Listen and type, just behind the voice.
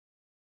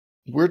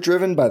We're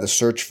driven by the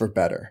search for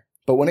better.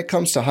 But when it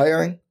comes to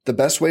hiring, the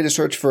best way to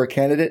search for a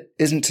candidate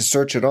isn't to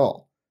search at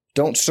all.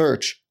 Don't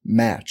search,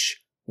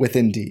 match with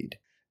Indeed.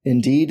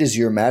 Indeed is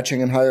your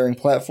matching and hiring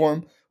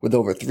platform with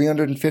over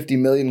 350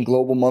 million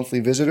global monthly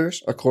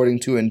visitors,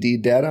 according to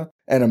Indeed data,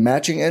 and a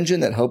matching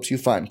engine that helps you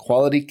find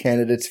quality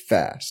candidates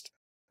fast.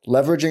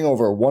 Leveraging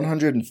over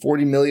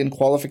 140 million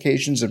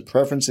qualifications and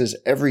preferences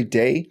every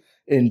day,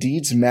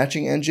 Indeed's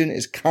matching engine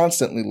is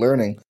constantly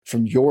learning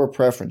from your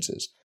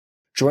preferences.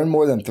 Join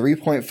more than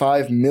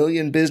 3.5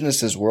 million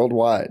businesses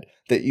worldwide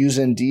that use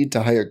Indeed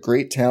to hire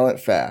great talent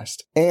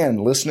fast.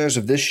 And listeners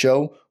of this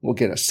show will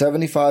get a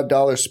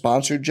 $75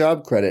 sponsored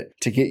job credit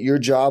to get your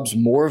jobs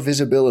more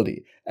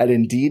visibility at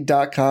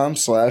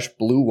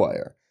Indeed.com/Blue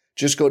Wire.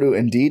 Just go to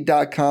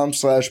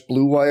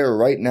Indeed.com/Blue Wire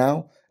right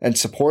now and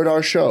support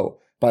our show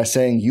by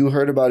saying you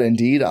heard about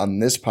Indeed on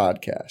this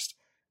podcast.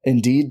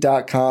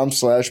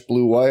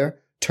 Indeed.com/Blue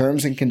Wire.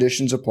 Terms and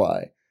conditions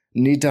apply.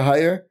 Need to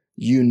hire?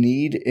 You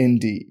need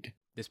Indeed.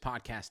 This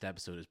podcast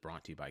episode is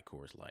brought to you by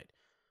Coors Light.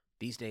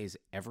 These days,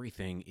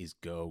 everything is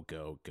go,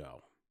 go,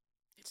 go.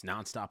 It's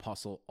nonstop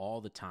hustle all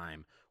the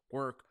time.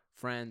 Work,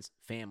 friends,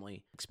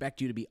 family,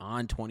 expect you to be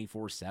on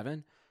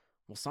 24/7.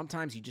 Well,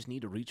 sometimes you just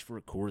need to reach for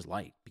a Coors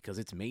Light because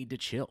it's made to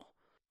chill.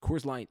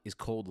 Coors Light is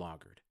cold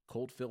lagered,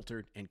 cold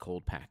filtered, and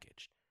cold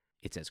packaged.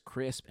 It's as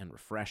crisp and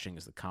refreshing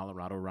as the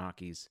Colorado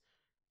Rockies.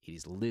 It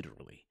is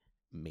literally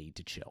made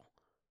to chill.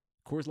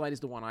 Coors Light is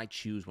the one I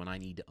choose when I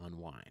need to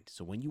unwind.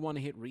 So when you want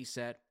to hit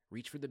reset,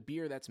 reach for the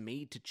beer that's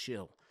made to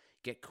chill.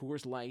 Get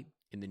Coors Light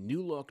in the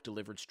new look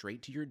delivered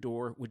straight to your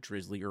door with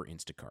Drizzly or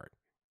Instacart.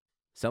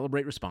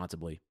 Celebrate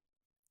responsibly.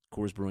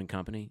 Coors Brewing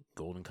Company,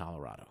 Golden,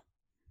 Colorado.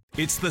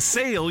 It's the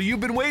sale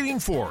you've been waiting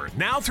for.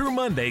 Now through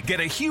Monday,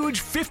 get a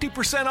huge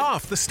 50%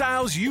 off the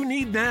styles you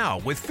need now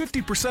with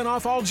 50%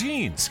 off all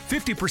jeans,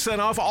 50%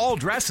 off all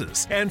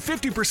dresses, and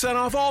 50%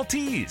 off all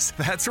tees.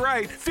 That's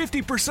right,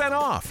 50%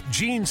 off.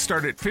 Jeans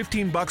start at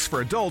 $15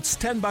 for adults,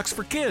 $10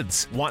 for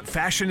kids. Want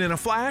fashion in a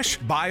flash?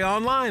 Buy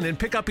online and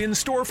pick up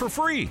in-store for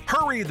free.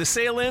 Hurry, the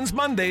sale ends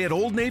Monday at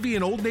Old Navy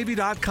and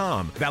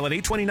OldNavy.com. Valid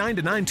 8/29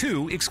 to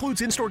 9/2,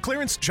 excludes in-store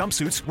clearance,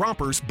 jumpsuits,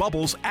 rompers,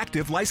 bubbles,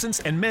 active,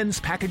 license, and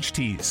men's package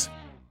tees.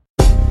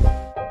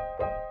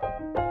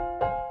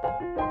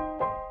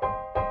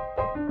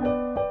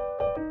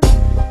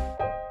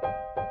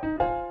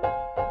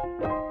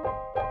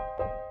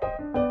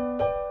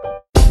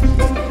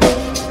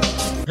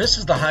 This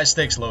is the High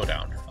Stakes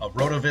Lowdown, a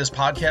RotoViz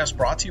podcast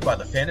brought to you by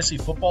the Fantasy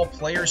Football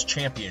Players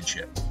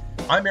Championship.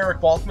 I'm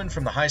Eric Balkman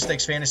from the High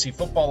Stakes Fantasy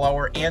Football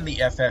Hour and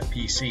the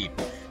FFPC.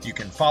 You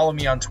can follow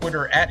me on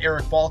Twitter at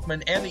Eric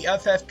Balkman and the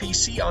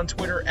FFPC on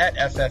Twitter at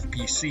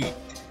FFPC.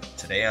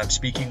 Today I'm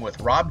speaking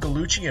with Rob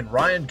Gallucci and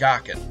Ryan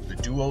Gakin, the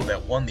duo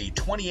that won the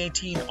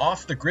 2018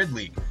 Off the Grid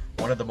League,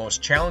 one of the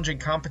most challenging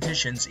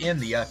competitions in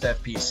the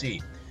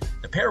FFPC.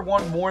 The pair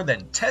won more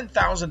than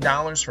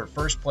 $10,000 for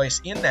first place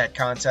in that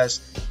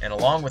contest, and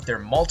along with their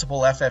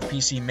multiple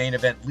FFPC main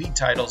event league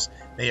titles,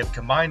 they have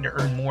combined to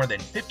earn more than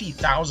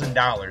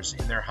 $50,000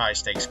 in their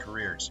high-stakes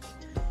careers.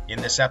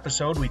 In this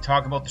episode, we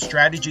talk about the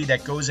strategy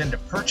that goes into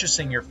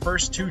purchasing your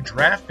first two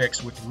draft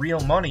picks with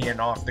real money in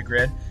Off the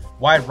Grid,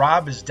 why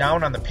Rob is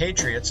down on the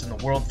Patriots in the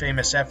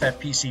world-famous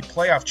FFPC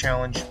Playoff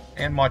Challenge,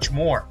 and much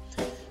more.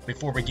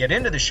 Before we get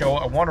into the show,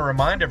 I want to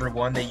remind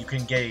everyone that you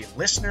can get a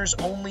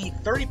listeners-only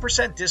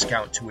 30%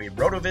 discount to a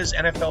RotoViz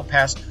NFL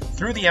Pass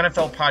through the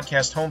NFL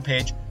Podcast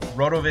homepage,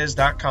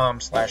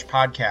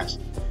 rotoviz.com/podcast.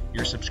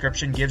 Your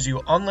subscription gives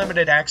you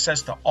unlimited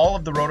access to all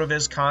of the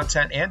RotoViz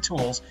content and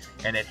tools,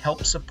 and it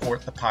helps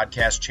support the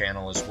podcast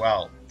channel as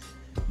well.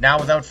 Now,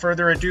 without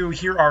further ado,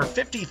 here are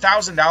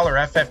 $50,000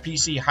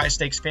 FFPC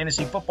high-stakes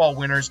fantasy football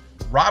winners,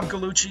 Rob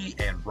Gallucci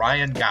and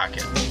Ryan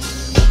Gakin.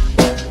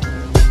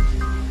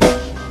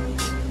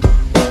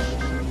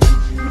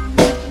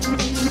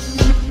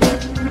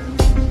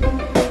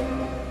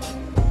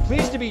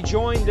 Pleased to be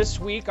joined this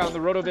week on the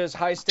RotoViz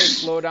High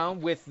Stakes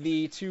Lowdown with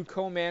the two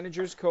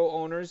co-managers,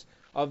 co-owners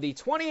of the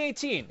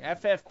 2018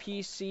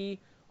 FFPC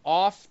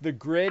Off the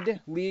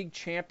Grid League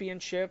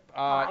Championship.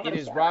 It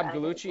is Rob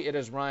Gallucci. It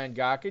is Ryan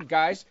Gakin.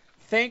 Guys,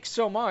 thanks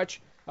so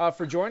much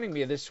for joining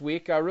me this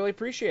week. I really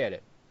appreciate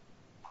it.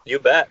 You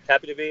bet.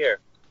 Happy to be here.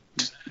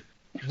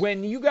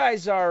 When you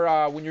guys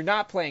are, when you're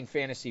not playing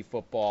fantasy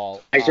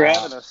football, thanks for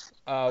having us.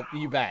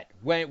 You bet.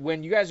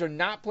 When you guys are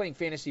not playing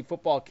fantasy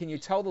football, can you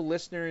tell the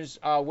listeners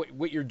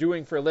what you're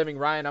doing for a living?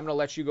 Ryan, I'm going to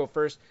let you go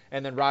first,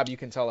 and then Rob, you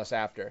can tell us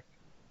after.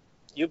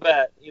 You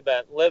bet.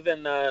 Live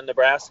in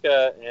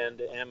Nebraska and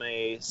am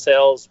a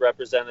sales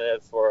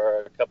representative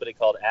for a company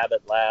called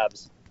Abbott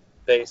Labs,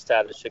 based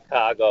out of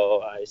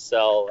Chicago. I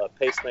sell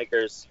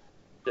pacemakers,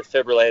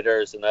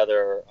 defibrillators, and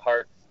other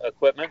heart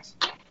equipment,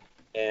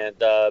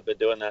 and I've been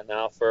doing that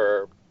now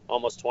for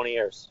almost 20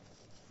 years.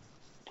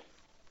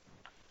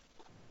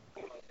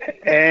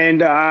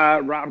 And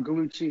Rob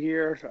Gallucci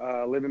here,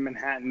 live in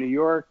Manhattan, New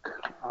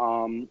York,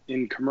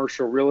 in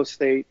commercial real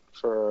estate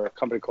for a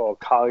company called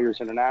Colliers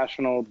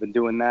International. Been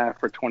doing that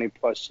for 20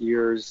 plus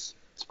years.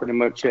 It's pretty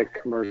much it,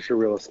 commercial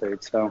real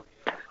estate. So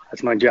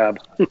that's my job.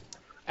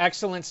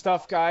 Excellent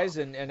stuff, guys,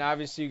 and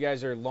obviously you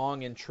guys are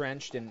long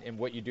entrenched in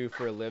what you do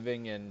for a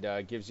living,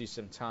 and gives you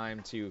some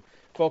time to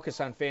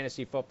focus on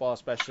fantasy football,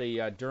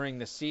 especially during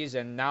the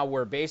season. Now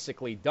we're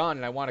basically done,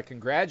 and I want to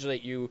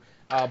congratulate you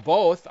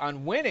both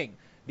on winning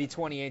the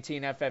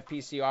 2018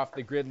 FFPC Off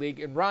the Grid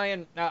League. And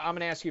Ryan, I'm going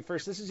to ask you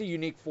first. This is a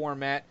unique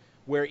format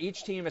where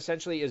each team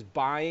essentially is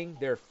buying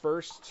their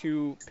first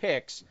 2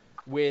 picks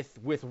with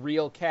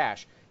real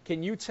cash.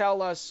 Can you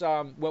tell us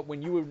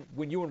when you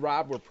and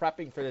Rob were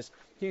prepping for this?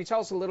 Can you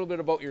tell us a little bit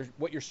about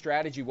what your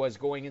strategy was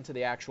going into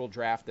the actual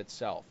draft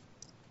itself?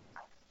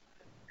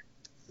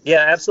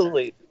 Yeah,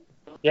 absolutely.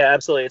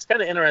 It's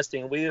kind of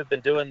interesting. We have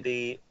been doing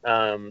the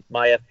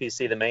My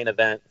FPC, the main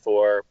event,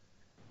 for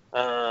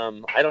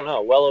I don't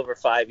know, well over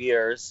 5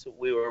 years.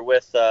 We were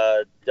with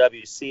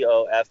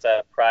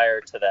WCOFF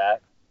prior to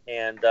that,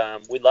 and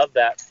we loved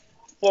that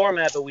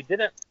format, but we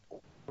didn't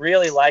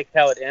really like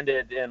how it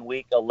ended in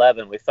week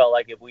 11. We felt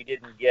like if we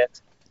didn't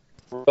get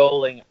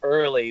rolling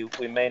early,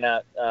 we may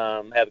not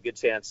have a good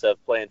chance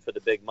of playing for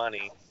the big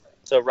money.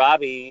 So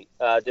Robbie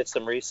did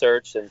some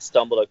research and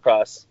stumbled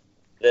across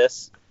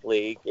this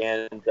league,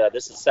 and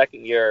this is the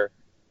second year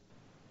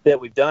that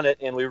we've done it,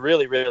 and we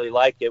really, really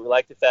like it. We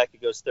like the fact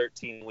it goes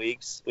 13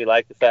 weeks. We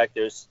like the fact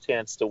there's a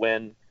chance to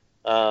win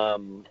a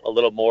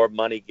little more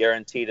money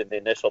guaranteed in the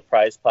initial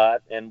prize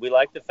pot, and we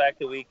like the fact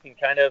that we can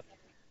kind of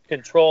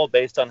control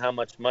based on how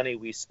much money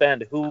we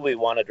spend who we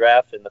want to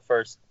draft in the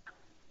first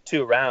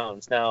 2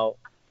 rounds. Now,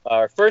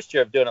 our first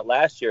year of doing it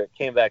last year, it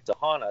came back to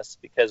haunt us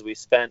because we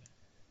spent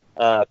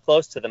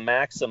close to the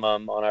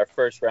maximum on our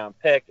first round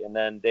pick, and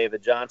then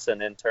David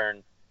Johnson in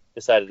turn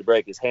decided to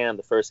break his hand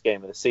the first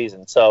game of the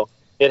season. So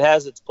it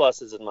has its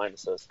pluses and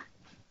minuses.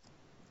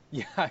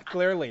 Yeah,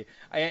 clearly.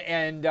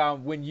 And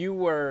when you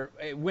were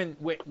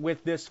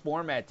with this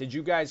format, did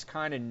you guys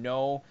kind of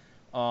know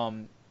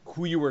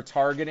who you were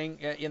targeting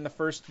in the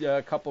first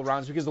couple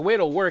rounds? Because the way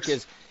it'll work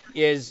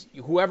is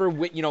whoever,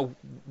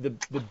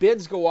 the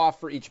bids go off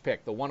for each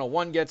pick. The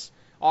 101 gets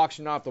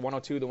auctioned off, the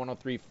 102, the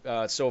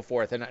 103, so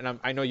forth. And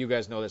I know you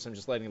guys know this. I'm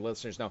just letting the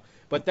listeners know.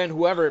 But then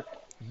whoever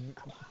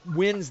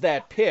wins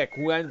that pick,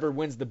 whoever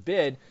wins the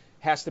bid,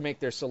 has to make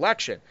their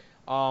selection.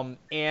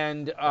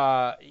 And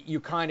you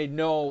kind of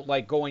know,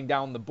 like, going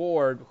down the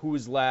board,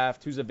 who's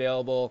left, who's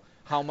available,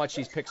 how much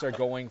these picks are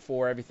going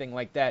for, everything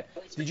like that.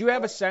 Did you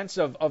have a sense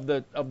of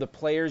the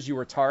players you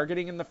were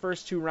targeting in the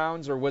first 2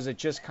 rounds, or was it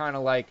just kind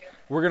of like,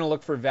 we're going to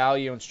look for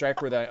value and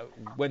strike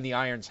when the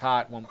iron's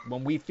hot,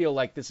 when we feel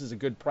like this is a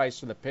good price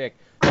for the pick,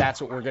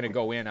 that's what we're going to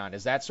go in on?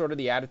 Is that sort of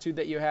the attitude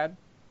that you had?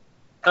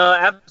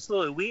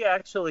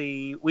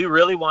 Absolutely. We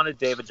really wanted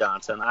David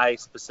Johnson. I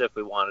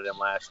specifically wanted him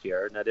last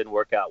year, and that didn't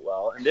work out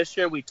well. And this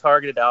year we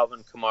targeted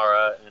Alvin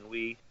Kamara, and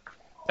we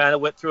kind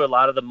of went through a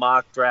lot of the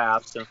mock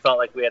drafts and felt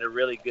like we had a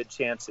really good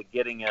chance of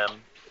getting him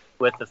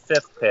with the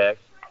 5th pick.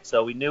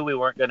 So we knew we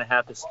weren't going to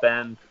have to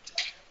spend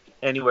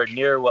anywhere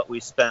near what we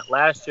spent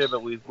last year,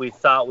 but we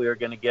thought we were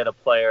going to get a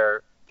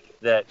player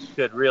that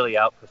could really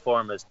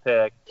outperform his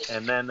pick.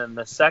 And then in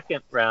the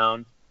second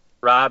round,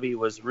 Robbie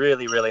was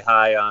really, really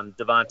high on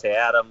Devontae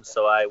Adams,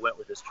 so I went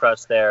with his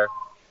trust there.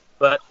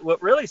 But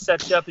what really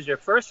sets you up as your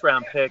first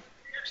round pick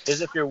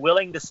is if you're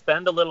willing to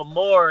spend a little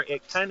more,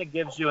 it kind of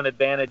gives you an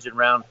advantage in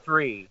round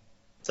 3.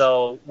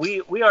 So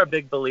we are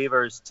big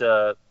believers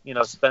to,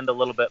 spend a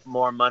little bit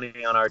more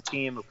money on our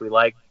team if we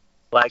like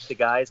the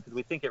guys, because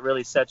we think it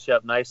really sets you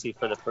up nicely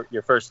for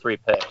your first 3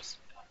 picks.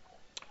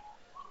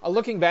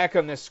 Looking back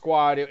on this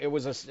squad, it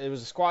was a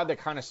squad that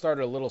kind of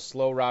started a little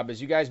slow, Rob,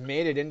 as you guys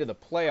made it into the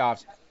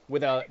playoffs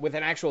with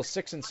an actual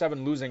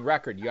 6-7 losing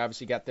record. You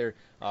obviously got there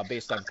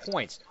based on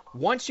points.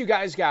 Once you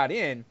guys got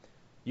in,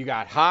 you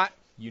got hot.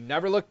 You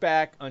never looked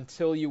back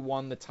until you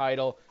won the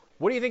title.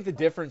 What do you think the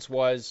difference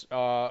was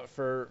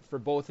for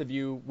both of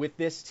you with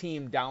this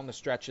team down the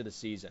stretch of the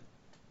season?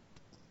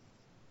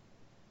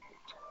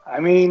 I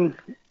mean,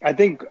 I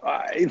think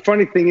the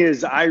funny thing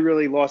is I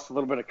really lost a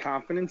little bit of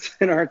confidence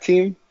in our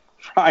team.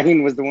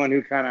 Ryan was the one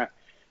who kind of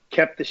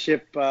kept the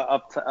ship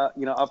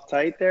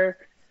uptight there.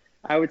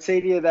 I would say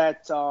to you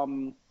that,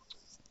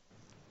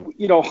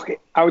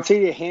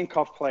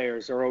 handcuff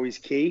players are always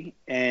key.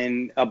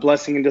 And a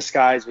blessing in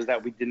disguise was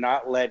that we did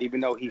not let, even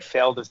though he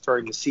failed us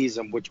during the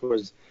season, which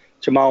was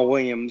Jamal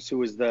Williams, who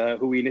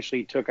we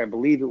initially took, I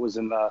believe it was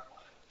in the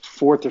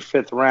 4th or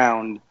 5th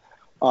round,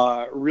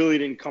 really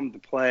didn't come to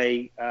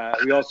play.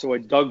 We also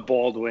had Doug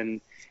Baldwin,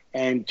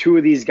 and 2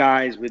 of these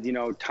guys with,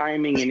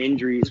 timing and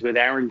injuries, with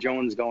Aaron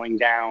Jones going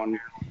down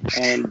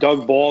and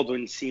Doug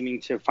Baldwin seeming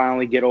to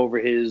finally get over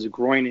his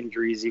groin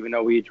injuries, even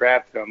though we had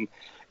drafted him.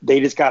 They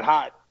just got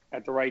hot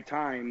at the right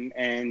time.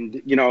 And,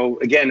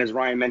 again, as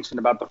Ryan mentioned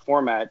about the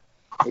format,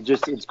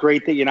 it's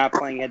great that you're not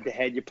playing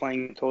head-to-head. You're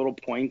playing total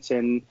points.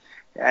 And,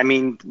 I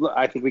mean,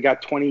 I think we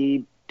got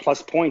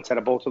 20-plus points out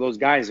of both of those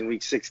guys in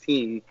Week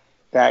 16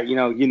 that,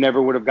 you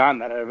never would have gotten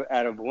that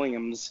out of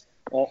Williams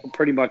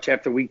pretty much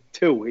after Week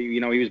 2. He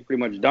was pretty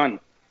much done.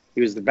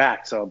 He was the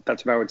back. So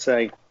that's what I would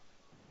say.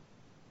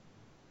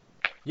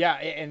 Yeah,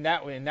 and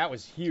that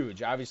was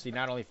huge. Obviously,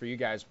 not only for you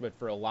guys, but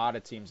for a lot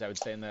of teams, I would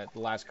say, in the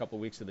last couple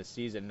of weeks of the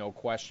season, no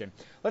question.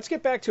 Let's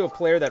get back to a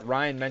player that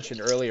Ryan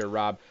mentioned earlier,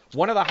 Rob.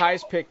 One of the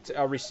highest picked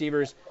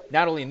receivers,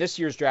 not only in this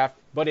year's draft,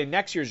 but in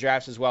next year's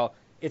drafts as well.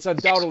 It's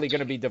undoubtedly going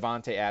to be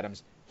Davante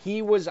Adams.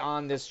 He was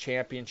on this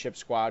championship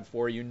squad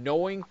for you,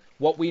 knowing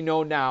what we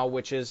know now,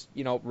 which is,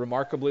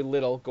 remarkably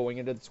little going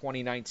into the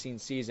 2019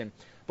 season.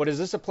 But is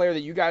this a player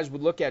that you guys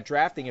would look at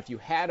drafting if you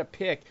had a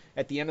pick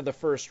at the end of the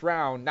first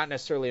round, not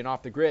necessarily an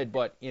off the grid,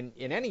 but in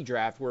any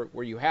draft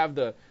where you have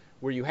the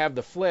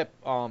flip,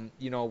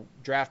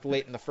 draft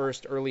late in the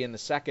first, early in the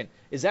second?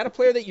 Is that a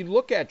player that you'd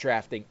look at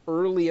drafting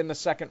early in the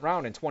second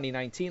round in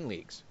 2019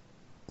 leagues?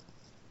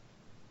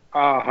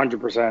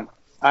 100%.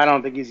 I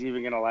don't think he's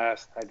even going to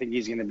last. I think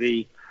he's going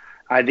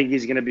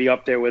to be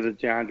up there with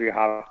DeAndre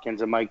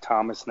Hopkins and Mike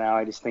Thomas now.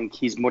 I just think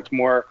he's much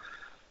more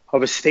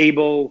of a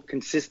stable,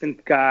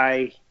 consistent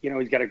guy.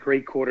 He's got a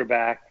great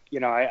quarterback.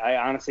 I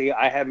honestly,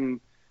 I had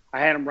him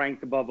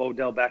ranked above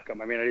Odell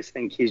Beckham. I mean, I just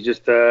think he's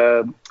just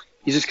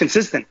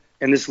consistent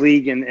in this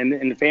league. And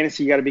in the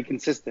fantasy, you got to be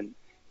consistent.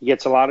 He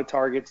gets a lot of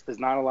targets. There's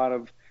not a lot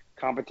of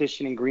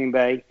competition in Green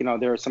Bay.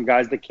 There are some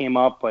guys that came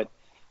up, but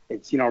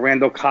it's,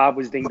 Randall Cobb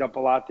was dinged up a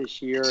lot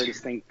this year. I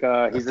just think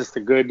he's a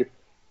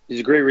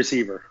great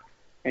receiver,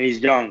 and he's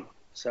young.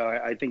 So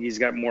I think he's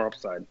got more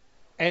upside.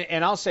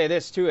 And I'll say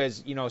this too,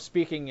 as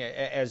speaking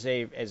as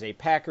a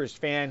Packers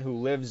fan who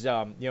lives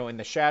in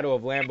the shadow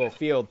of Lambeau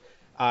Field,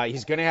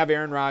 he's going to have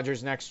Aaron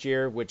Rodgers next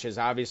year, which is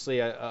obviously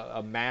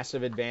a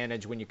massive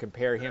advantage when you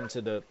compare him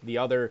to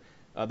the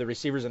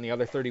receivers on the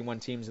other 31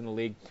 teams in the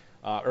league,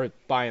 or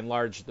by and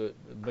large the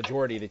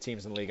majority of the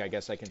teams in the league, I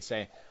guess I can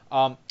say.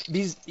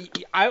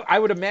 I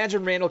would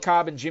imagine Randall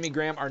Cobb and Jimmy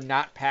Graham are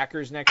not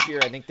Packers next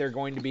year. I think they're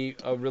going to be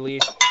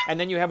released. And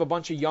then you have a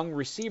bunch of young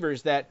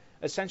receivers that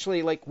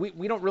essentially,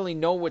 we don't really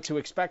know what to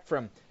expect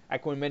from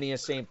Equanimeous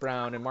St.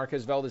 Brown and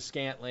Marquez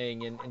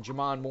Valdes-Scantling and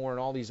Jamon Moore and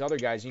all these other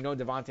guys.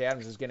 Davante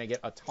Adams is going to get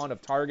a ton of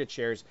target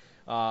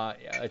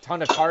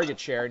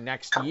share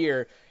next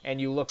year. And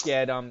you look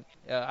at,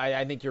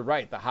 I think you're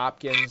right, the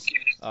Hopkins,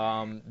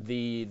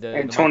 the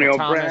Antonio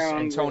Thomas, Brown.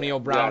 Antonio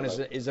Brown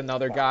is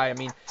another guy. I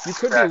mean, you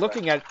could be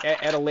looking at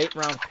a late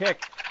round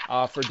pick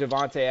for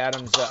Davante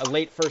Adams, a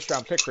late first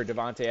round pick for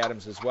Davante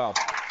Adams as well.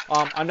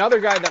 Another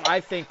guy that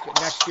I think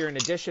next year, in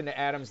addition to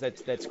Adams,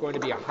 that's going to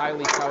be a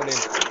highly touted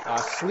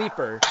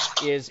sleeper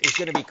is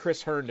going to be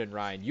Chris Herndon,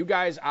 Ryan. You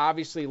guys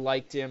obviously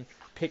liked him,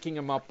 picking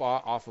him up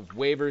off of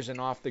waivers and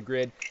off the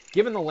grid.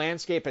 Given the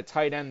landscape at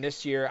tight end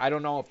this year, I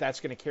don't know if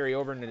that's going to carry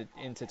over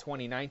into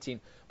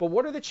 2019. But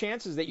what are the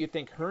chances that you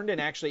think Herndon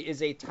actually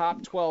is a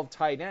top 12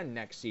 tight end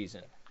next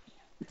season?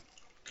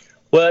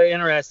 Well,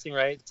 interesting,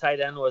 right? Tight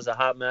end was a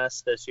hot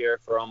mess this year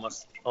for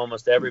almost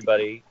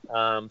everybody.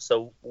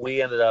 So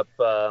we ended up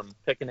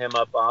picking him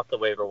up off the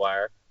waiver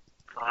wire.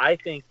 I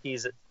think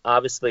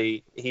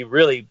he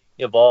really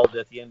evolved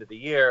at the end of the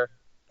year.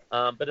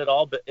 But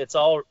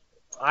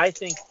I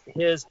think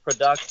his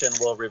production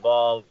will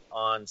revolve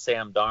on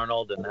Sam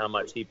Darnold and how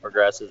much he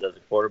progresses as a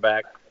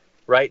quarterback.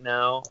 Right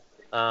now,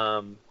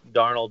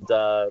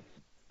 Darnold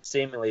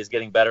seemingly is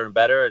getting better and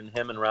better, and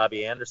him and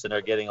Robbie Anderson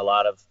are getting a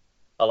lot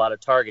of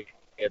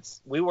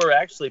targets. We were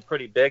actually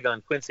pretty big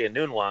on Quincy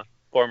Enunwa,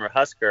 former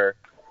Husker,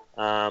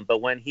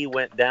 but when he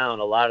went down,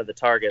 a lot of the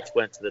targets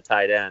went to the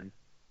tight end.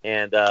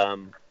 And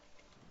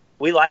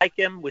we like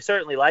him. We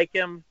certainly like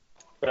him,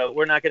 but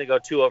we're not going to go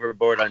too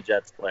overboard on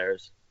Jets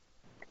players.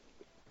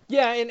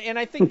 Yeah, and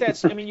I think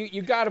that's,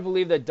 you got to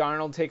believe that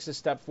Darnold takes a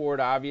step forward,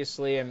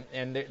 obviously,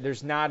 and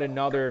there's not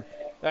another,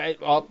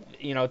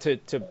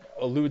 to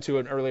allude to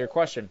an earlier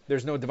question,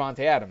 there's no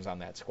Davante Adams on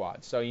that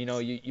squad. So,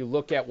 you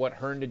look at what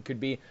Herndon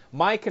could be.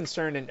 My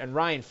concern, and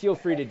Ryan, feel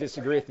free to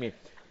disagree with me,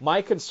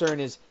 my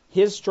concern is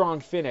his strong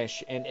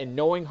finish and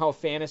knowing how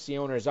fantasy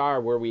owners are,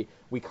 where we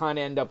kind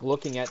of end up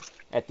looking at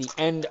the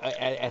end,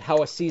 at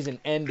how a season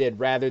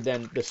ended rather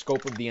than the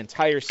scope of the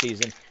entire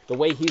season, the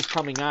way he's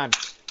coming on.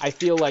 I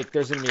feel like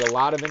there's going to be a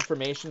lot of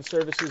information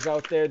services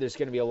out there. There's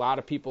going to be a lot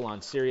of people on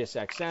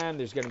SiriusXM.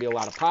 There's going to be a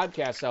lot of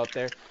podcasts out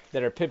there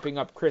that are pimping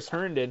up Chris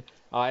Herndon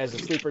as a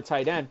sleeper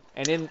tight end.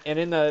 And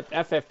in the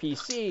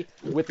FFPC,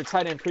 with the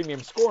tight end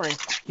premium scoring,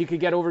 he could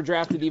get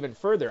overdrafted even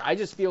further. I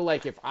just feel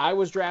like if I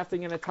was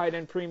drafting in a tight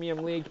end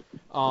premium league,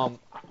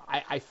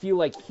 I feel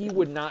like he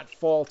would not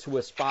fall to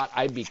a spot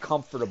I'd be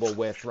comfortable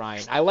with,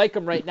 Ryan. I like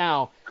him right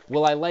now.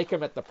 Will I like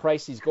him at the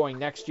price he's going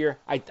next year?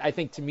 I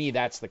think, to me,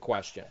 that's the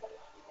question.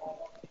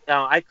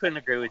 No, I couldn't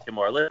agree with you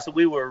more. Listen,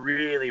 we were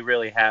really,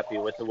 really happy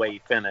with the way he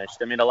finished.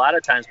 A lot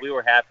of times we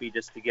were happy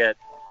just to get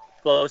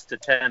close to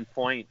 10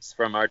 points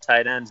from our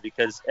tight ends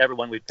because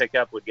everyone we pick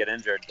up would get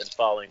injured the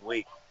following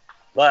week.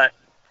 But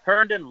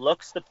Herndon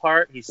looks the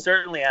part. He's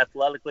certainly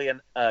athletically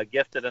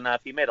gifted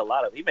enough. He made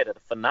a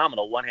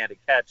phenomenal one-handed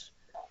catch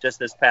just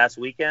this past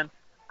weekend.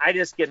 I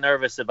just get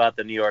nervous about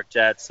the New York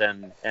Jets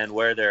and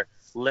where their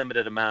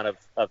limited amount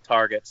of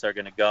targets are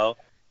going to go.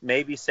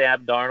 Maybe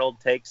Sam Darnold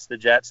takes the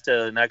Jets to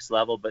the next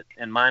level, but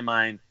in my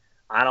mind,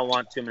 I don't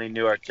want too many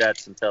New York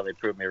Jets until they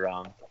prove me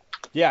wrong.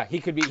 Yeah, he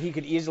could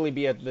easily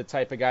be the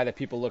type of guy that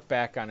people look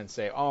back on and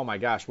say, "Oh my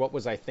gosh, what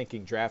was I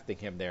thinking drafting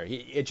him there?"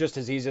 It just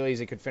as easily as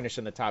he could finish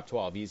in the top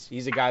 12.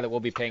 He's a guy that we'll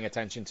be paying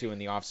attention to in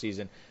the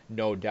offseason,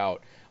 no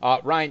doubt.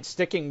 Ryan,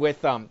 sticking with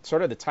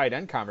sort of the tight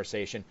end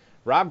conversation,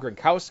 Rob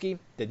Gronkowski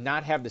did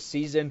not have the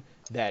season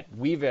that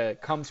we've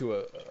come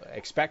to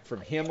expect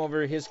from him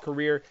over his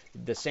career.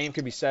 The same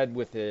could be said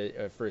with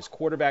for his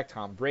quarterback,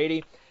 Tom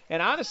Brady.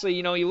 And honestly,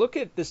 you look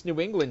at this New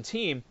England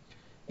team.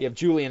 You have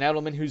Julian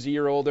Edelman, who's a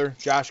year older,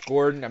 Josh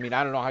Gordon. I mean,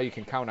 I don't know how you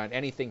can count on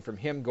anything from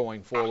him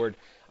going forward.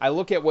 I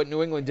look at what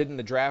New England did in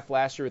the draft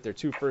last year with their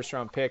 2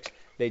 first-round picks.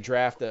 They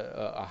draft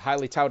a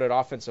highly touted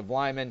offensive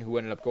lineman who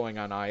ended up going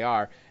on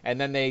IR,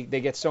 and then they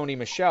get Sony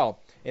Michel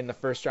in the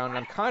first round. And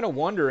I'm kind of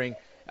wondering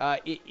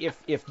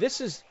if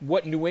this is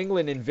what New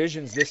England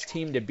envisions this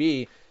team to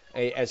be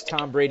as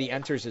Tom Brady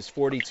enters his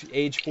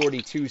age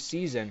 42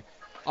 season.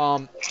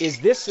 Is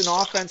this an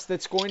offense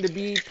that's going to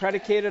be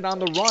predicated on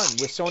the run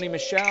with Sony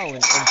Michel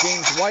and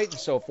James White and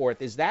so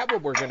forth? Is that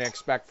what we're going to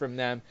expect from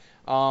them?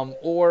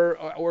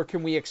 Or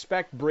can we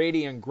expect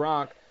Brady and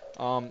Gronk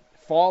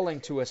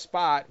falling to a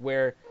spot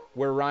where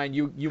Ryan,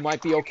 you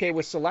might be okay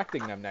with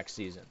selecting them next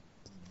season?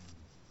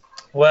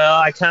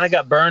 Well, I kind of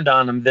got burned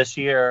on them this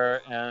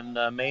year in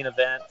the main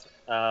event.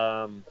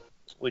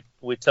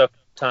 We took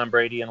Tom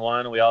Brady in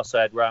one. We also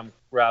had Rob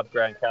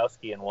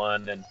Gronkowski in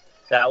one, and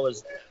that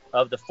was –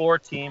 of the 4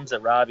 teams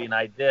that Robbie and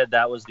I did,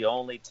 that was the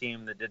only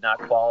team that did not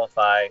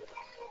qualify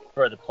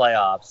for the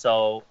playoffs.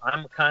 So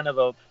I'm kind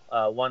of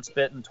a once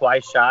bitten,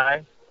 twice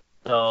shy.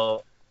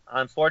 So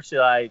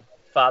unfortunately,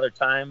 Father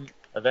Time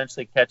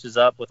eventually catches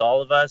up with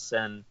all of us,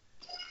 and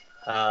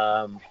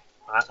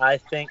I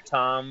think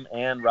Tom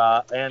and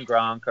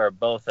Gronk are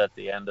both at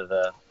the end of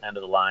the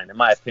line, in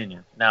my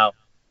opinion. Now,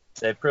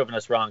 they've proven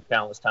us wrong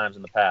countless times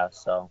in the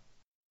past, so.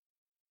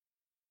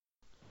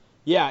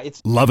 Yeah,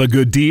 it's Love a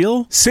good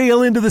deal?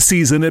 Sail into the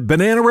season at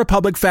Banana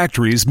Republic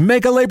Factory's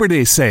Mega Labor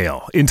Day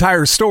Sale.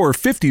 Entire store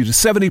 50 to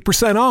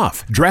 70%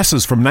 off.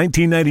 Dresses from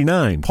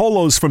 $19.99.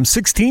 Polos from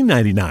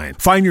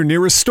 $16.99. Find your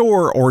nearest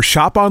store or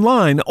shop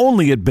online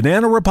only at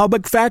Banana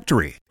Republic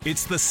Factory.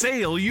 It's the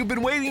sale you've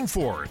been waiting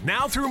for.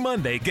 Now through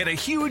Monday, get a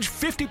huge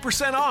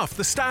 50% off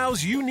the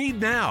styles you need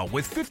now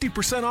with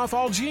 50% off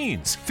all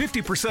jeans,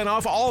 50%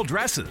 off all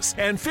dresses,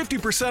 and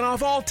 50%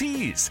 off all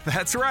tees.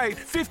 That's right,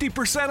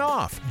 50%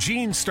 off.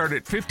 Jeans start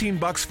at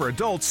 $15 for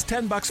adults,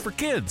 $10 for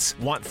kids.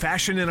 Want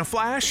fashion in a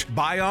flash?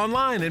 Buy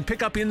online and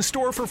pick up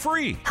in-store for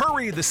free.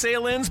 Hurry, the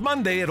sale ends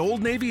Monday at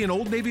Old Navy and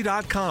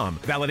OldNavy.com.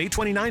 Valid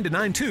 8/29 to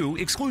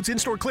 9/2. Excludes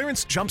in-store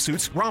clearance,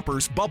 jumpsuits,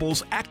 rompers,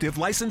 bubbles, active,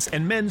 licensed,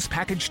 and men's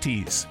package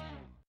tees.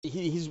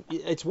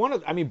 It's one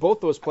of, I mean, both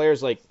those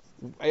players, like,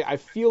 I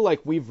feel like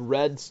we've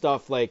read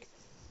stuff like,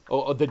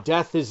 oh, the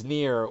death is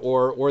near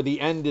or the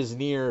end is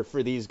near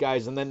for these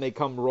guys, and then they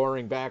come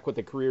roaring back with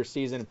a career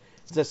season.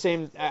 It's the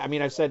same, I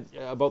mean, I've said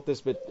about this,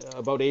 but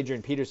about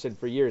Adrian Peterson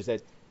for years,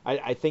 that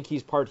I think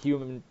he's part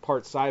human,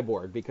 part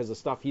cyborg because of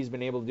stuff he's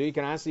been able to do. You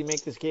can honestly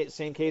make this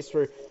same case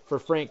for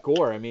Frank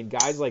Gore. I mean,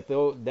 guys like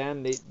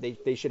them,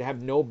 they should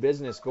have no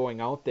business going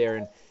out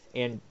there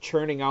and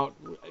churning out,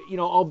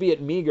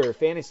 albeit meager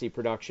fantasy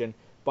production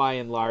by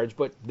and large,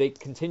 but they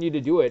continue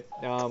to do it,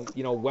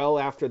 well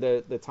after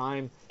the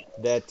time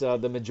that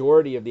the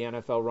majority of the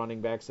NFL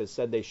running backs has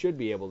said they should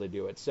be able to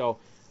do it. So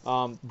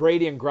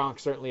Brady and Gronk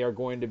certainly are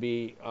going to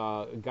be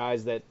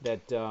guys that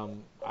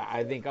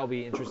I think I'll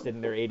be interested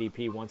in their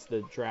ADP once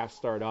the drafts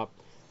start up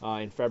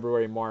in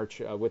February, March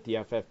with the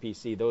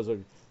FFPC. Those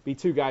would be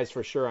 2 guys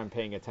for sure I'm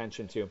paying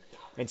attention to.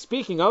 And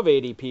speaking of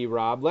ADP,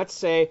 Rob, let's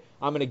say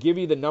I'm going to give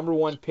you the number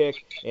 1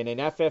 pick in an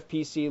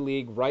FFPC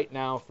league right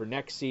now for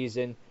next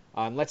season.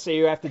 And let's say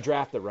you have to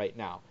draft it right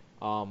now.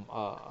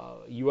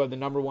 You have the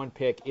number 1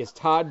 pick. Is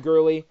Todd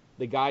Gurley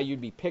the guy you'd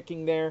be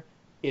picking there?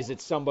 Is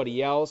it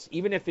somebody else?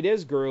 Even if it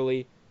is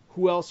Gurley,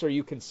 who else are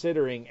you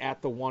considering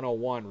at the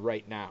 101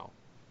 right now?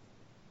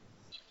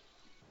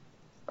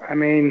 I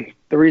mean,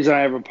 the reason I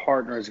have a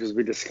partner is because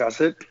we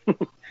discuss it.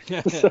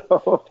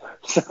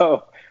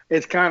 so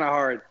it's kind of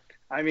hard.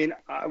 I mean,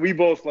 we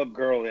both love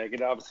Gurley. I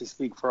could obviously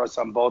speak for us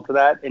on both of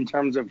that. In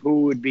terms of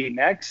who would be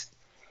next,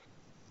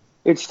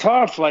 it's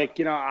tough. Like,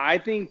 I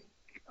think,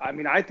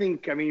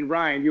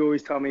 Ryan, you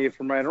always tell me if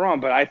I'm right or wrong,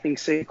 but I think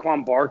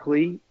Saquon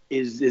Barkley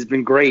has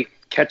been great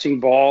catching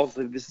balls.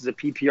 This is a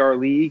PPR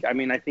league. I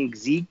mean, I think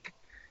Zeke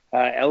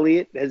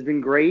Elliott has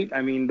been great.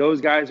 I mean,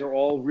 those guys are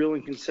all real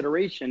in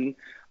consideration.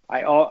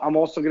 I'm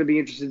also going to be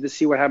interested to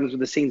see what happens with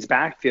the Saints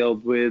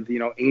backfield with,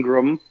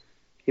 Ingram,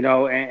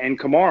 and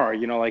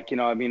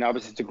Kamara,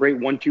 obviously it's a great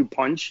 1-2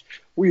 punch.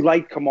 We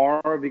like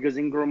Kamara because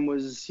Ingram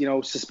was,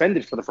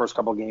 suspended for the first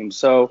couple of games.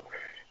 So,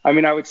 I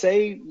mean, I would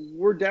say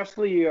we're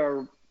definitely,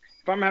 if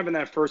I'm having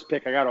that first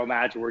pick, I got to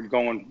imagine we're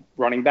going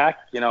running back.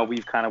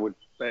 We've kind of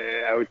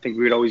I would think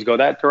we would always go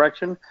that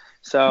direction.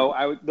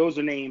 So those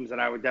are names that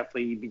I would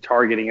definitely be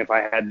targeting if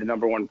I had the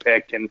number 1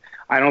 pick. And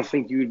I don't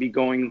think you would be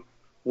going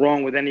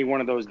wrong with any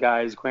one of those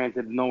guys.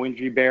 Granted, no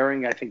injury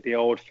bearing. I think they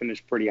all would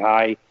finish pretty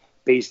high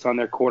based on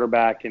their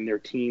quarterback and their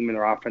team and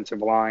their offensive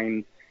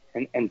line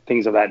and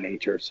things of that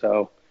nature.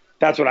 So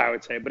That's what I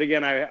would say. But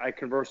again, I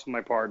converse with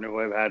my partner who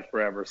I've had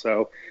forever,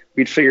 so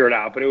we'd figure it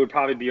out. But it would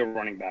probably be a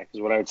running back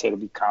is what I would say to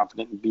be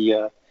confident and be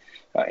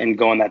and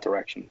go in that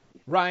direction.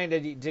 Ryan,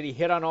 did he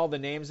hit on all the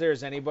names there?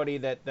 Is anybody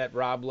that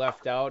Rob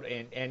left out?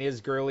 And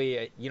is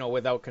Gurley,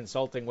 without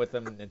consulting with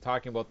him and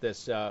talking about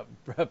this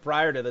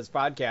prior to this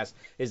podcast,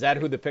 is that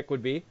who the pick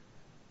would be?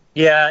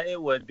 Yeah, it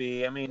would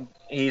be. I mean,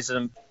 he's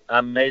an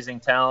amazing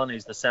talent.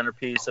 He's the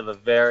centerpiece of a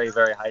very,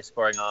 very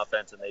high-scoring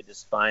offense, and they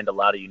just find a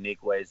lot of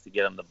unique ways to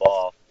get him the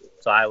ball.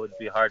 So I would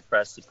be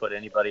hard-pressed to put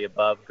anybody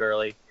above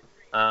Gurley.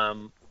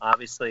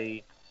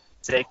 Obviously,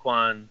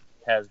 Saquon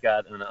has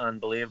got an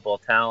unbelievable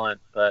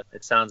talent, but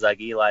it sounds like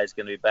Eli's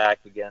going to be back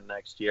again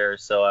next year,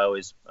 so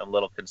I'm a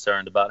little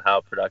concerned about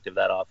how productive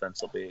that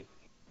offense will be.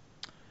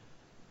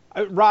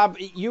 Rob,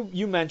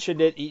 you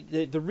mentioned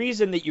it. The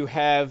reason that you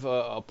have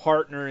a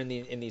partner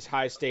in these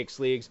high-stakes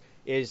leagues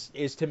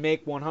is to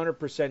make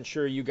 100%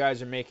 sure you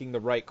guys are making the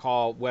right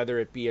call, whether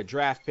it be a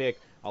draft pick,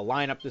 a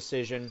lineup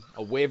decision,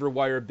 a waiver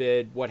wire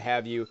bid, what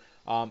have you.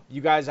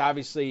 You guys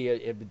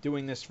obviously have been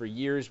doing this for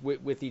years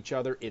with each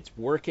other. It's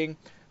working.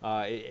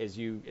 As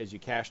you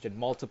cashed in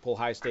multiple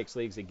high-stakes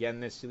leagues again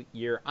this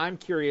year. I'm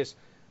curious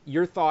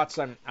your thoughts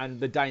on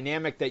the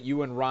dynamic that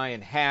you and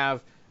Ryan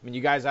have. I mean,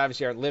 you guys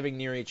obviously aren't living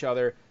near each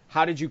other.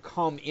 How did you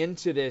come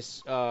into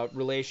this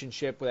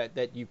relationship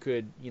that you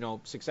could,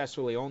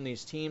 successfully own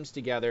these teams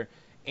together?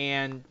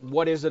 And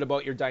what is it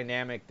about your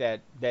dynamic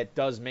that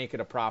does make it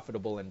a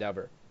profitable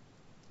endeavor?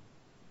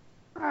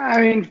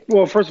 I mean,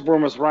 well, first and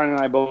foremost, Ryan and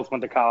I both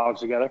went to college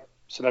together.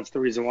 So that's the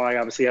reason why,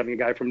 obviously, having a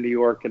guy from New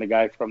York and a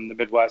guy from the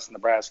Midwest,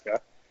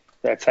 Nebraska,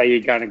 that's how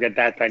you kind of get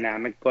that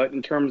dynamic. But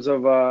in terms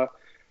of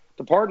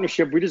the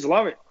partnership, we just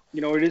love it.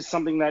 It is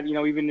something that,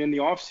 even in the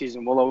off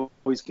season, we'll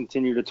always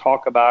continue to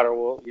talk about,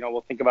 or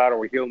we'll think about, or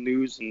we'll hear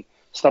news and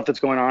stuff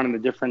that's going on in the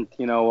different,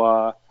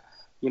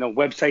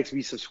 websites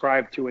we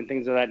subscribe to and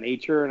things of that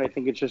nature. And I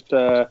think it's just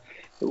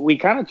we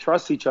kind of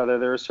trust each other.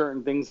 There are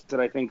certain things that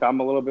I think I'm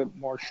a little bit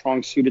more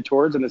strong suited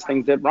towards, and there's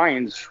things that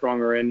Ryan's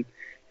stronger in.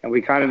 And we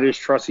kind of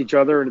just trust each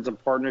other, and it's a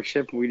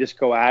partnership, and we just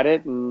go at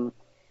it, and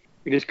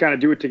we just kind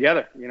of do it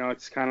together.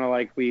 It's kind of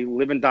like we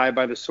live and die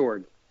by the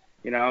sword.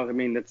 I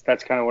mean,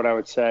 that's kind of what I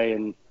would say.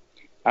 And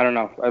I don't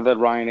know. I let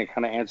Ryan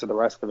kind of answer the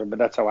rest of it, but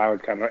that's how I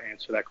would kind of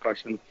answer that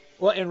question.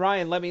 Well, and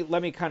Ryan, let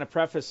me kind of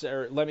preface,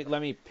 or let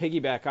me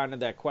piggyback onto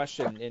that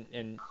question.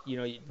 And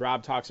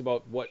Rob talks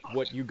about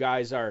what you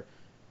guys are,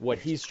 what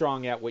he's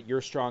strong at, what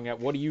you're strong at.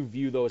 What do you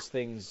view those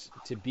things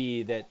to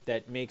be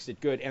that makes it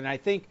good? And I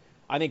think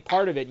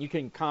part of it, you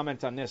can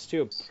comment on this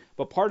too,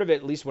 but part of it,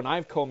 at least when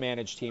I've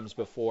co-managed teams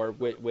before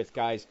with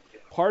guys,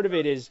 part of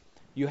it is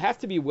you have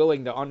to be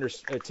willing to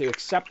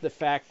accept the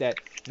fact that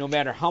no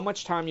matter how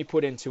much time you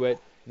put into it,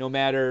 no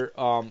matter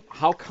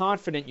how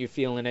confident you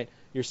feel in it,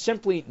 you're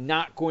simply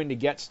not going to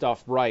get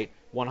stuff right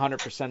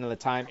 100% of the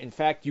time. In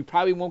fact, you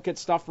probably won't get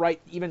stuff right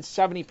even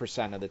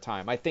 70% of the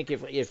time. I think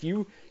if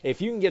you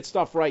can get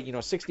stuff right,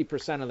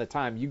 60% of the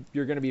time,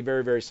 you're going to be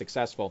very, very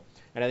successful.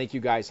 And I think you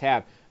guys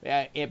have.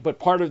 But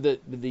part of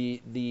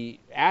the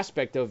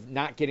aspect of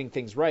not getting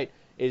things right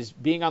is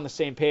being on the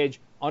same page,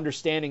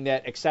 understanding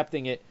that,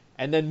 accepting it,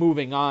 and then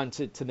moving on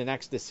to the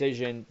next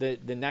decision,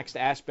 the next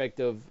aspect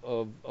of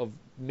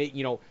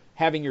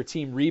having your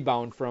team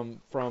rebound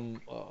from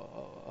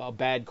a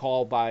bad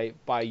call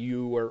by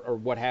you or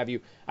what have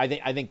you. I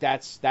think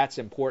that's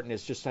important,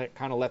 is just to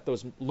kind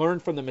of learn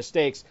from the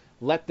mistakes,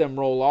 let them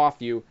roll off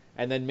you,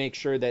 and then make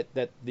sure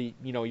that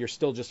you're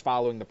still just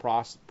following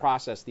the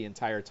process the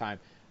entire time.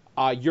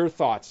 Your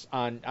thoughts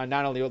on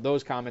not only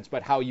those comments,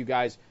 but how you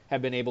guys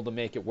have been able to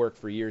make it work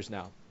for years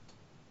now.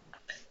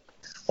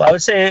 Well, I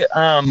would say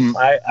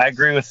I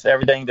agree with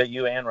everything that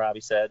you and Robbie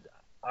said.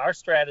 Our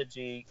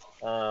strategy,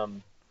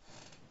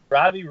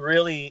 Robbie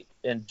really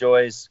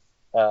enjoys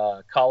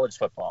college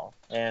football,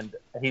 and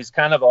he's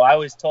I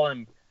always told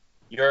him,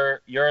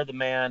 you're the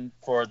man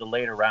for the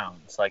later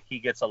rounds. Like, he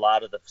gets a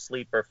lot of the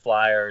sleeper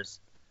flyers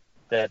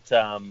that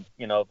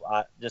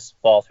just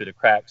fall through the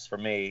cracks for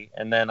me.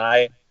 And then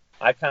I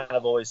kind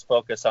of always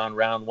focus on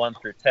round 1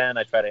 through 10.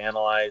 I try to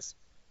analyze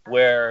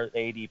where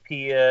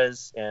ADP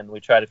is, and we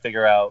try to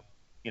figure out,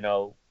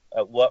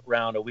 at what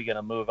round are we going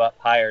to move up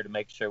higher to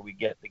make sure we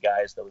get the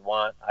guys that we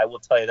want. I will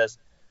tell you this.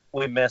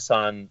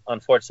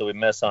 Unfortunately, we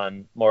miss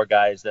on more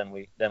guys than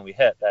we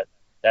hit.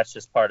 That's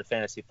just part of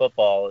fantasy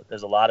football.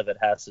 There's a lot of it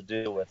has to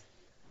do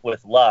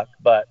with luck,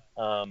 but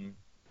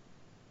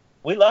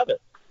we love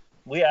it.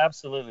 We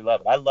absolutely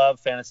love it. I love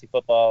fantasy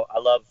football.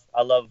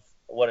 I love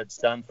what it's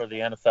done for the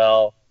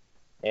NFL,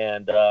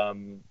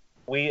 and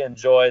we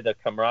enjoy the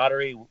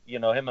camaraderie.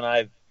 Him and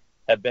I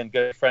have been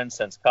good friends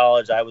since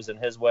college. I was in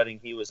his wedding,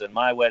 he was in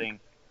my wedding.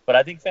 But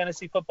I think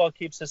fantasy football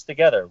keeps us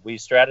together. We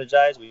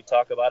strategize. We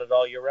talk about it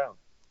all year round.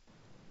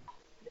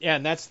 Yeah,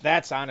 and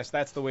that's honest.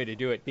 That's the way to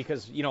do it,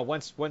 because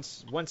once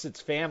it's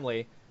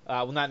family,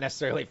 well, not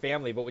necessarily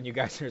family, but when you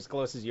guys are as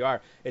close as you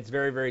are, it's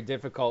very, very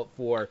difficult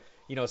for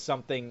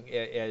something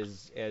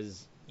as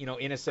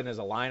innocent as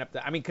a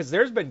lineup. Because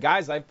there's been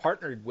guys I've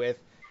partnered with,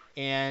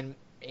 and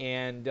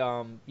And,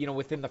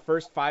 within the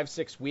first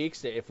 5-6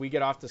 weeks, if we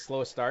get off to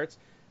slow starts,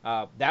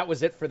 that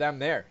was it for them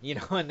there,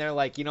 and they're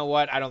like, you know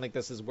what, I don't think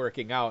this is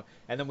working out.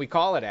 And then we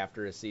call it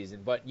after a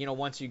season. But,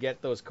 once you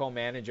get those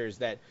co-managers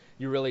that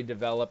you really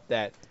develop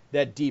that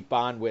deep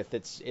bond with,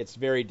 it's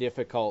very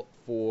difficult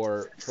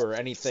for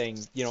anything,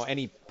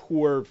 any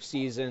poor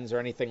seasons or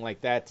anything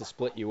like that to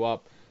split you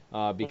up.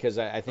 Because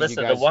I think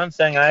Listen, you guys.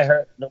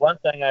 the one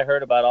thing I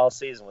heard about all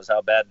season was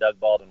how bad Doug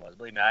Baldwin was.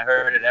 Believe me, I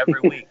heard it every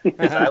week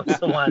because I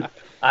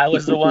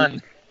was the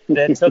one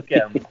that took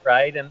him,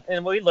 right?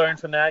 And we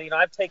learned from that.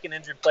 I've taken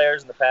injured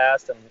players in the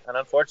past, and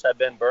unfortunately I've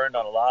been burned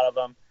on a lot of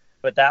them.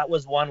 But that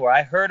was one where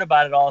I heard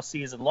about it all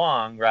season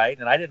long, right?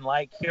 And I didn't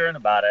like hearing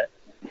about it,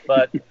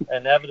 but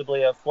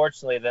inevitably,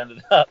 unfortunately, it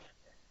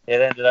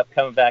ended up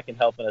coming back and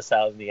helping us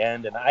out in the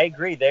end. And I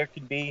agree, there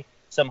could be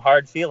some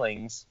hard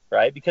feelings,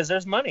 right? Because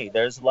there's money.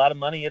 There's a lot of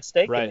money at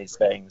stake in these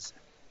things.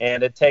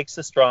 And it takes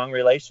a strong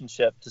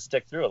relationship to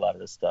stick through a lot of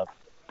this stuff.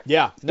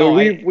 Yeah. No,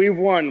 we've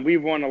won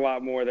a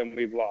lot more than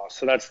we've lost.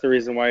 So that's the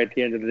reason why at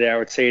the end of the day I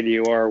would say to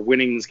you our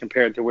winnings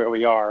compared to where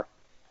we are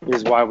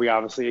is why we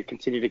obviously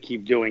continue to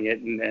keep doing it,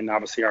 and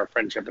obviously our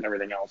friendship and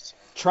everything else.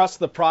 Trust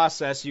the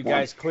process. You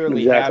guys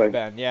clearly have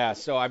been. Yeah.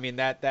 So I mean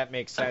that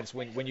makes sense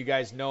when you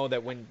guys know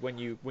that when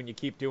you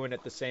keep doing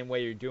it the same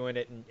way you're doing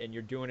it, and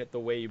you're doing it the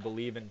way you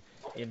believe in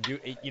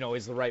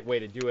is the right way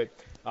to do it,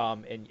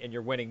 and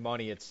you're winning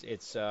money.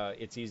 It's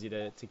easy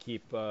to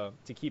keep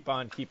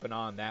on keeping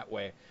on that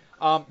way.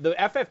 The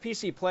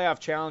FFPC Playoff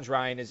Challenge,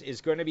 Ryan,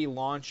 is going to be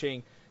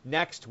launching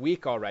next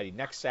week already,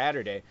 next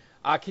Saturday.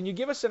 Can you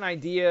give us an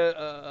idea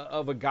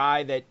of a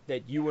guy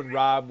that you and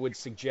Rob would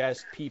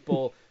suggest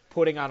people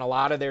putting on a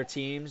lot of their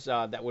teams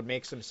that would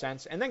make some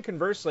sense? And then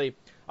conversely,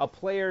 a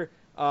player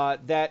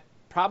that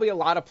probably a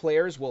lot of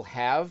players will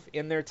have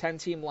in their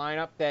 10-team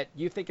lineup that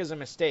you think is a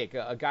mistake,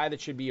 a guy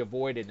that should be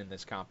avoided in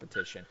this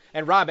competition.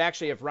 And Rob,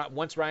 actually,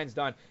 once Ryan's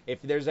done,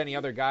 if there's any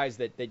other guys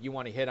that you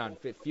want to hit on,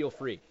 feel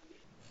free.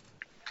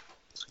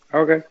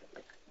 Okay.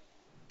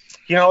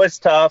 It's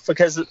tough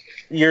because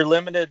you're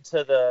limited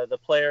to the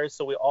players.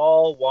 So we're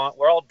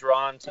all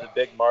drawn to the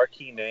big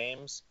marquee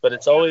names, but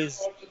it's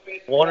always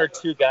one or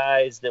two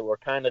guys that were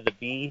kind of the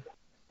B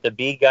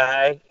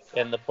guy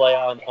in the play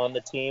on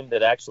the team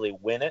that actually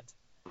win it.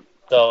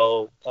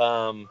 So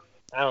I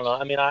don't know.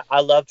 I mean,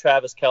 I love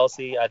Travis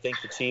Kelce. I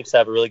think the Chiefs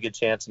have a really good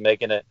chance of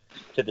making it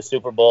to the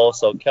Super Bowl.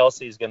 So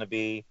Kelce is going to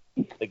be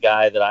the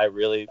guy that I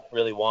really,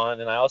 really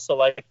want. And I also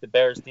like the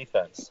Bears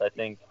defense. I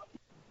think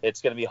it's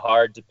going to be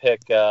hard to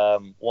pick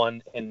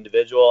one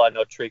individual. I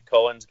know Tariq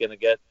Cohen's going to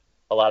get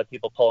a lot of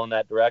people pulling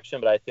that direction,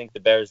 but I think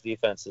the Bears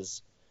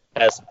defense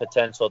has the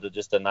potential to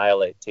just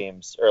annihilate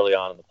teams early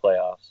on in the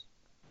playoffs.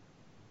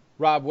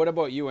 Rob, what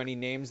about you? Any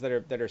names that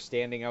are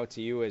standing out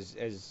to you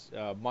as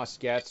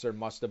must-gets or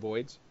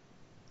must-avoids?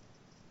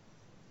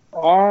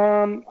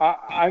 I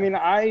mean,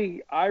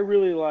 I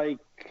really like.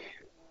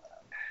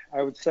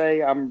 I would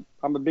say I'm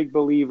a big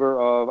believer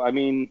of. I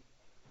mean,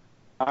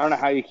 I don't know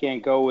how you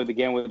can't go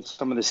with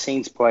some of the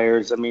Saints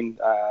players. I mean,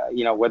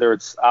 whether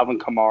it's Alvin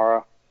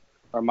Kamara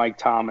or Mike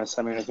Thomas.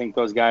 I mean, I think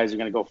those guys are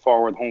going to go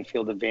forward, home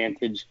field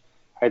advantage.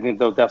 I think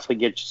they'll definitely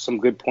get some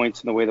good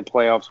points in the way the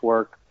playoffs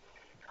work.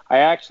 I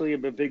actually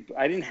am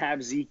I didn't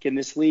have Zeke in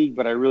this league,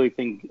 but I really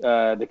think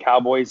the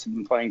Cowboys have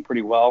been playing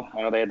pretty well.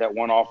 I know they had that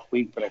one-off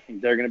week, but I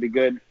think they're going to be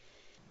good.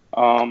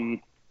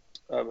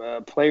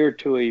 A player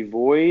to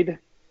avoid.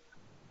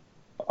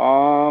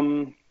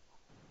 I'm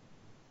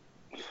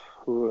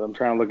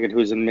trying to look at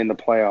who's in the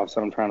playoffs.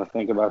 I'm trying to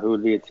think about who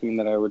would be a team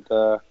that I would.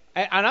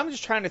 And I'm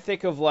just trying to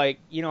think of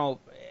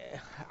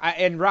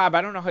and Rob,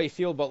 I don't know how you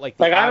feel about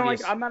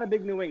I'm not a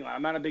big New England.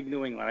 I think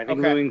New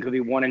England could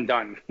be one and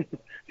done.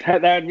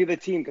 that would be the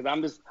team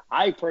because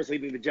I personally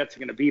think the Jets are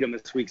going to beat them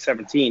this week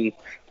 17,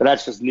 but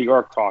that's just New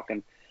York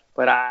talking.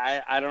 But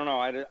I don't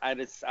know.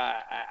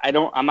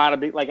 I'm not a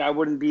big I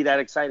wouldn't be that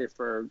excited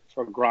for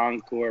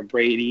Gronk or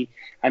Brady.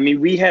 I mean,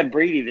 we had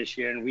Brady this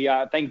year, and we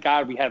thank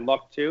God we had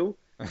luck too.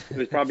 It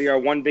was probably our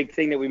one big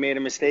thing that we made a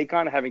mistake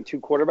on, having two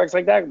quarterbacks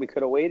like that. We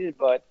could have waited,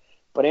 but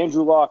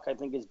Andrew Luck, I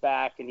think, is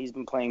back, and he's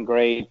been playing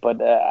great.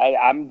 But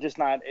I'm just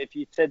not – if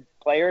you said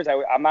players,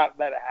 I'm not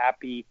that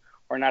happy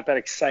or not that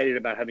excited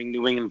about having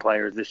New England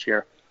players this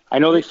year. I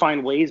know they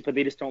find ways, but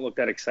they just don't look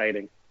that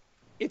exciting.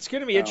 It's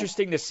going to be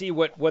interesting to see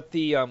what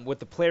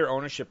the player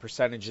ownership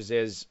percentages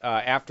is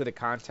after the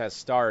contest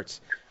starts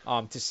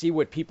to see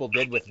what people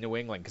did with New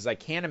England, because I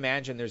can't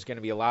imagine there's going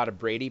to be a lot of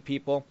Brady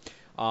people.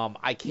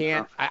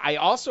 I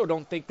also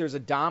don't think there's a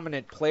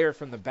dominant player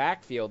from the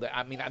backfield.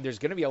 I mean, there's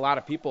going to be a lot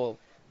of people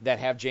that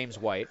have James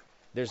White.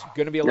 There's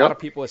going to be a lot of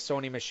people with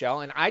Sony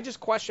Michel, and I just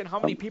question how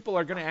many people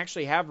are going to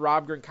actually have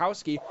Rob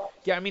Gronkowski.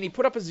 Yeah, I mean, he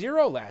put up a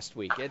 0 last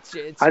week. I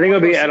think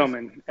it'll be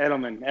Edelman.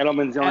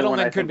 Edelman's the only one.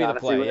 Edelman could be the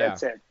play. Yeah,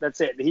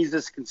 that's it. He's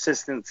just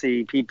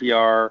consistency,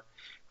 PPR.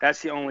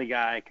 That's the only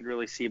guy I could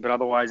really see. But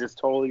otherwise, it's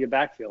totally a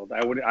backfield.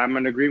 I'm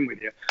in agreement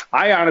with you.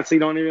 I honestly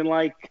don't even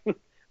like. You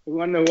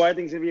want to know who I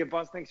think is going to be a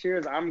bust next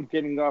year? I'm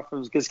getting off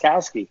of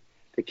Gostkowski,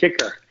 the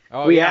kicker.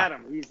 We had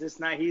him. He's just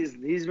not. He's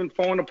been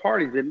falling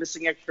apart. He's been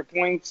missing extra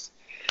points.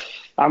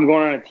 I'm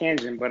going on a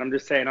tangent, but I'm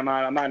just saying I'm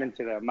not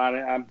into that.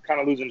 I'm kind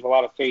of losing a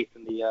lot of faith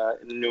in the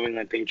New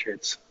England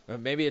Patriots.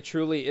 Maybe it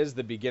truly is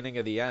the beginning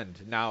of the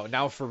end.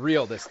 Now for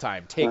real this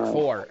time. Take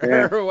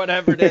 4 or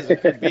whatever it is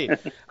it could be.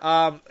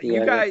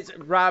 You guys,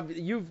 Rob,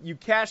 you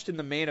cashed in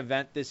the main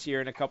event this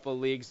year in a couple of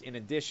leagues in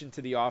addition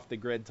to the off the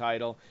grid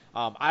title.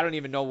 I don't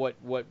even know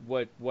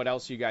what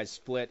else you guys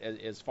split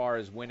as far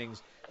as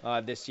winnings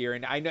this year.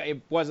 And I know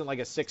it wasn't like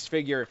a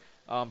 6-figure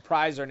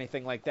prize or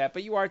anything like that,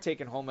 but you are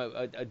taking home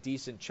a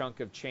decent chunk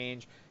of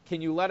change.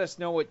 Can you let us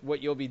know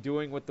what you'll be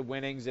doing with the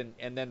winnings?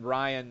 And then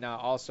Ryan,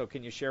 also,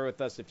 can you share with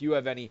us if you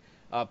have any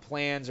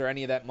plans or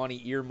any of that money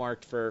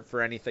earmarked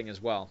for anything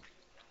as well?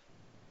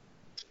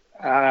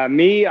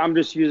 I'm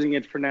just using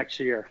it for next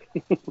year.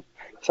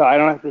 So I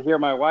don't have to hear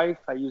my wife.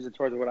 I use it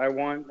towards what I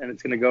want, and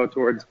it's going to go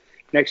towards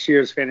next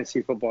year's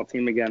fantasy football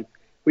team again.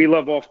 We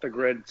love off the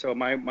grid, so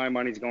my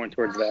money's going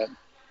towards that.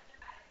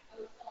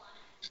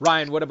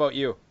 Ryan, what about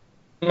you?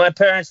 My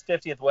parents'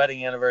 50th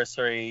wedding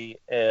anniversary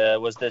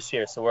was this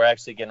year, so we're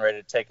actually getting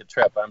ready to take a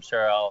trip. I'm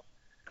sure I'll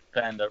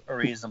spend a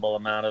reasonable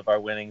amount of our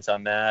winnings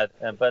on that.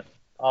 But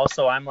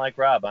also, I'm like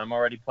Rob. I'm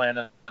already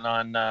planning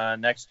on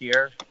next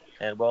year,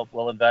 and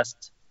we'll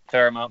invest a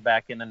fair amount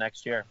back into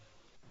next year.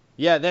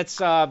 Yeah, that's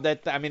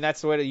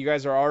the way that you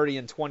guys are already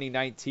in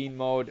 2019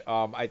 mode.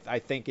 I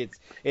think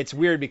it's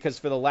weird because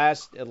for the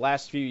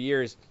last few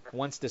years,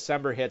 once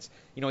December hits,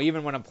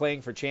 even when I'm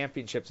playing for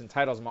championships and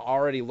titles, I'm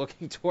already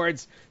looking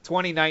towards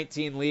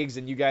 2019 leagues,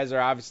 and you guys are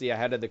obviously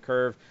ahead of the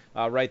curve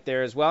right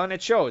there as well. And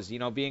it shows,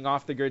 being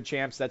off the grid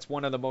champs, that's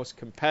one of the most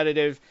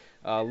competitive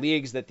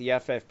leagues that the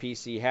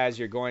FFPC has.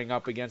 You're going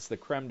up against the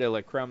creme de la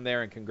creme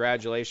there, and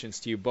congratulations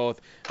to you both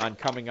on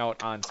coming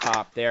out on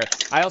top there.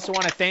 I also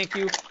want to thank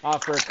you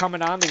for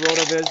coming on the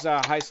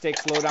RotoViz High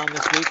Stakes Lowdown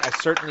this week. I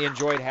certainly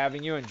enjoyed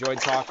having you, enjoyed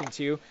talking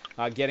to you,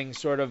 getting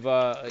sort of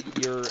a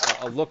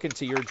look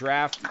into your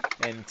draft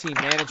and team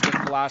management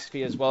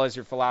philosophy, as well as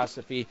your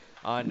philosophy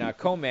on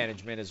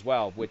co-management as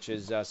well, which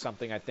is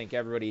something I think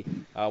everybody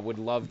would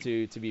love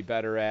to be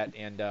better at,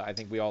 and I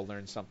think we all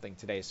learned something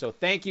today. So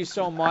thank you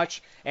so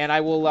much, and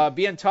I will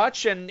be in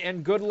touch,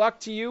 and good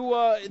luck to you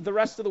the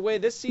rest of the way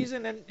this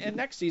season and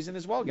next season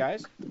as well,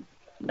 guys.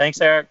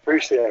 Thanks, Eric.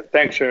 Appreciate it.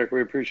 Thanks, Eric.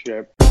 We appreciate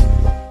it.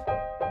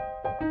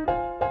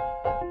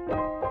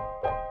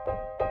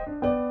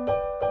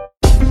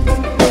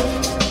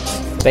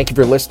 Thank you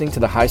for listening to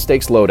the High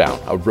Stakes Lowdown,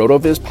 a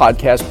RotoViz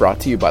podcast brought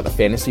to you by the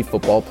Fantasy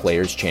Football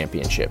Players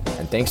Championship.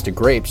 And thanks to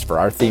Grapes for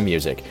our theme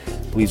music.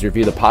 Please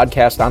review the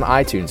podcast on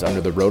iTunes under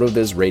the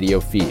RotoViz radio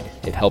feed.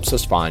 It helps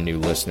us find new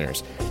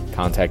listeners.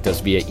 Contact us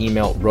via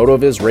email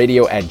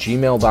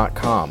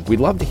rotovizradio@gmail.com. We'd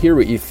love to hear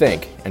what you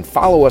think, and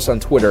follow us on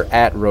Twitter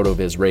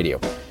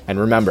 @RotoVizRadio. And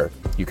remember,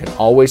 you can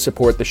always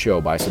support the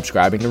show by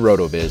subscribing to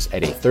RotoViz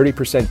at a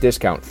 30%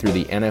 discount through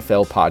the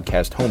NFL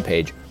podcast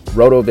homepage,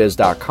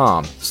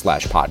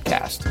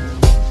 rotoviz.com/podcast.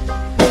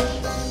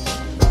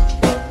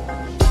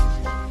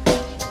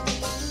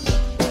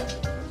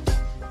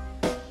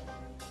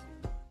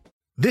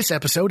 This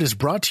episode is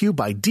brought to you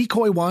by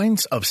Decoy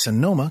Wines of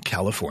Sonoma,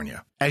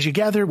 California. As you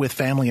gather with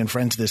family and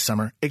friends this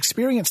summer,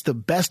 experience the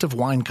best of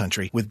wine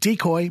country with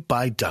Decoy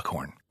by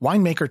Duckhorn.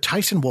 Winemaker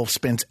Tyson Wolf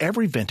spends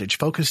every vintage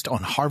focused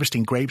on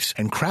harvesting grapes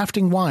and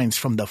crafting wines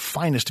from the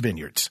finest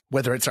vineyards.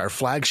 Whether it's our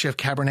flagship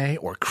Cabernet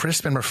or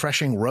crisp and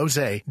refreshing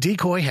Rosé,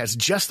 Decoy has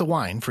just the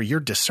wine for your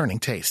discerning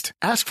taste.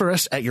 Ask for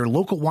us at your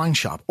local wine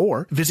shop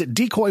or visit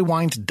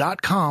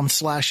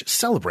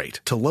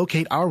decoywines.com/celebrate to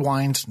locate our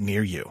wines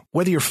near you.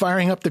 Whether you're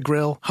firing up the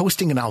grill,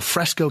 hosting an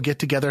alfresco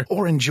get-together,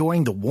 or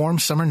enjoying the warm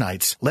summer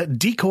nights, let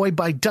Decoy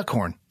by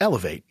Duckhorn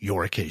elevate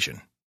your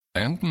occasion.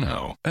 And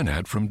now, an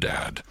ad from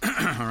Dad.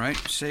 All right,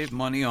 save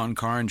money on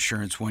car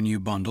insurance when you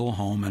bundle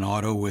home and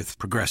auto with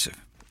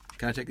Progressive.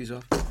 Can I take these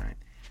off? All right.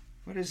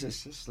 What is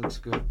this? This looks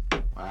good.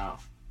 Wow,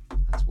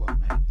 that's well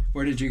made.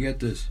 Where did you get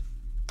this?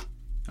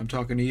 I'm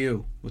talking to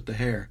you with the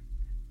hair.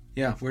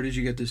 Yeah, where did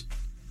you get this?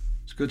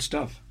 It's good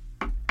stuff.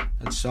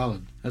 That's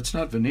solid. That's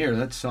not veneer,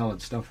 that's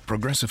solid stuff.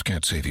 Progressive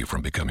can't save you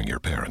from becoming your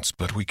parents,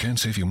 but we can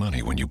save you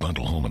money when you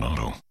bundle home and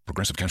auto.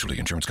 Progressive Casualty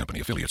Insurance Company,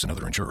 affiliates, and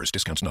other insurers.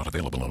 Discounts not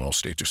available in all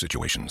states or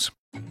situations.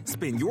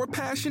 Spin your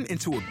passion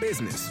into a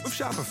business with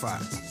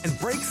Shopify and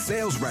break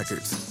sales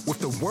records with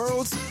the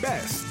world's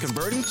best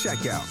converting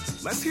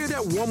checkout. Let's hear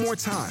that one more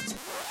time.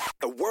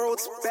 The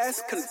world's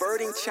best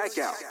converting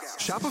checkout.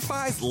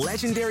 Shopify's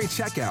legendary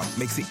checkout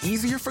makes it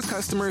easier for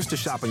customers to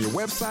shop on your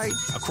website,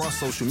 across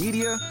social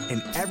media,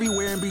 and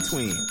everywhere in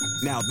between.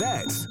 Now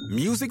that's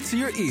music to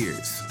your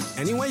ears.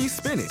 Any way you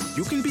spin it,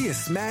 you can be a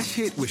smash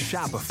hit with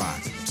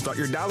Shopify. Start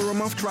your $1 a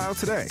month trial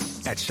today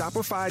at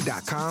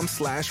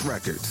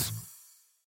shopify.com/records.